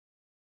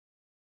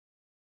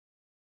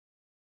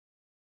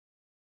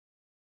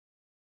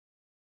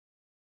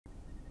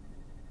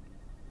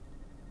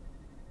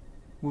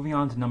Moving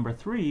on to number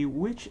 3,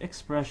 which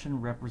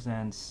expression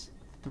represents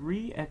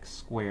 3x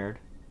squared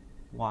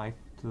y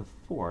to the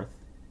fourth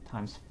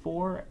times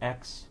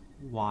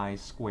 4xy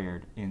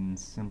squared in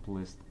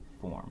simplest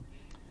form?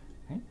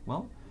 Okay,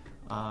 well,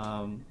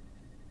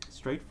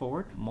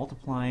 straightforward,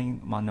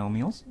 multiplying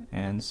monomials,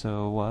 and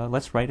so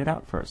let's write it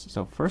out first.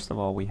 So first of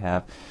all, we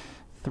have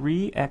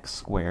 3x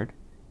squared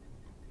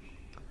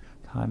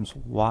times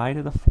y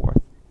to the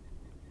fourth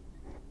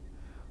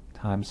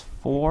times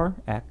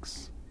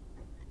 4x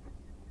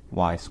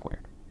y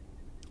squared.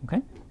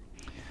 Okay?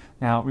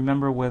 Now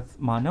remember, with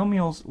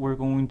monomials we're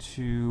going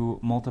to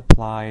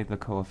multiply the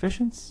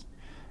coefficients,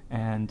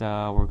 and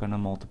we're going to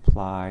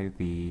multiply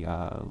the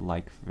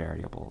like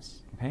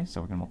variables. Okay, so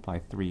we're going to multiply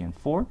 3 and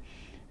 4,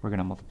 we're going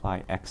to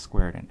multiply x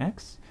squared and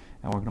x,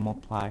 and we're going to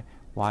multiply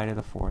y to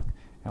the fourth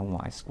and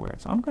y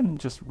squared. So I'm going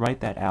to just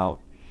write that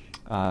out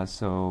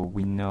so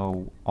we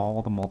know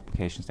all the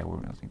multiplications that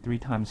we're using. 3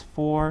 times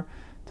 4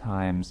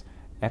 times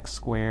x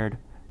squared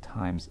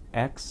times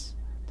x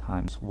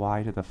times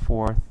y to the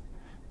fourth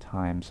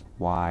times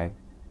y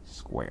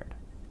squared.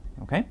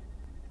 Okay?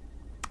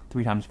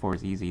 3 times 4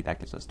 is easy, that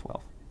gives us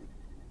 12.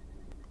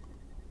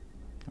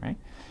 Alright?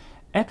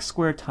 X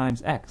squared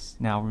times x.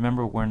 Now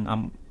remember, when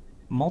I'm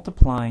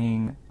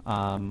multiplying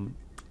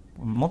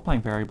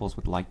variables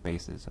with like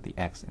bases, so the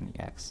x and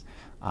the x,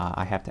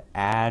 I have to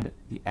add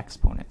the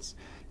exponents.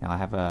 Now I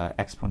have an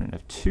exponent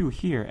of 2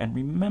 here, and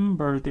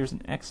remember there's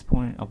an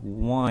exponent of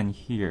 1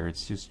 here.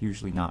 It's just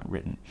usually not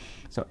written.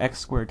 So x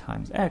squared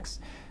times x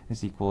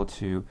is equal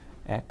to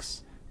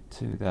x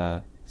to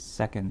the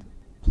second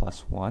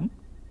plus 1.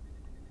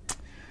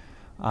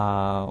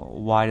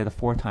 Y to the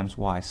 4 times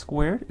y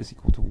squared is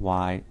equal to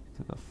y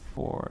to the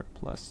 4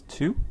 plus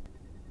 2.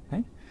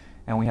 Okay?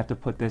 And we have to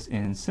put this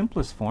in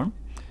simplest form.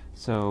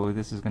 So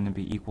this is going to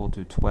be equal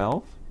to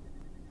 12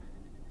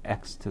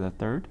 x to the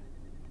third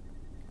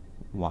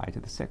y to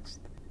the sixth.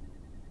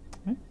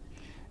 Okay?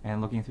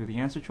 And looking through the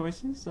answer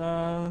choices,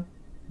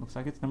 looks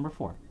like it's number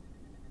 4.